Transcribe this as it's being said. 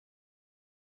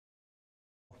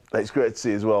It's great to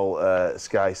see as well.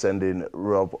 Sky sending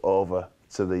Rob over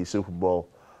to the Super Bowl.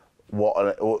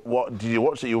 What did you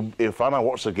watch it? You're a fan. I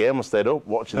watched the game. I stayed up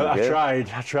watching the game.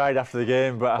 I tried after the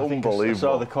game, but I think I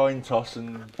saw the coin toss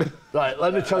and. Right,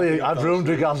 let me tell you, I've roomed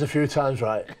with Gaz a few times,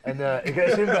 right? And he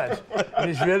gets in bed, and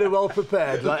he's really well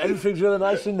prepared. Like everything's really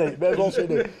nice and neat, very well seen.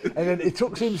 And then he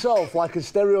tucks himself like a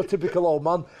stereotypical old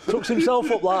man. Tucks himself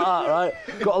up like that, right?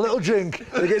 Got a little drink.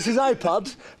 He gets his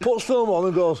iPad, puts film on,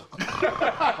 and goes.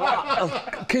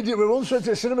 Kid, we once went to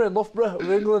the cinema in Loughborough, with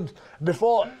England.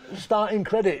 Before starting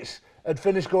credits had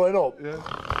finished going up,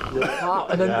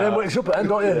 and then wakes up at the end,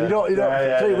 don't you? You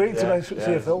don't 3 weeks to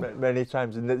see a film. Many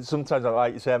times, and sometimes,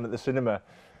 like you say, I'm at the cinema,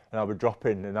 and I'll be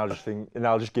dropping, and I'll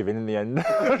just give in the end,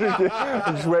 and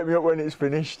just wake me up when it's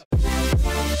finished.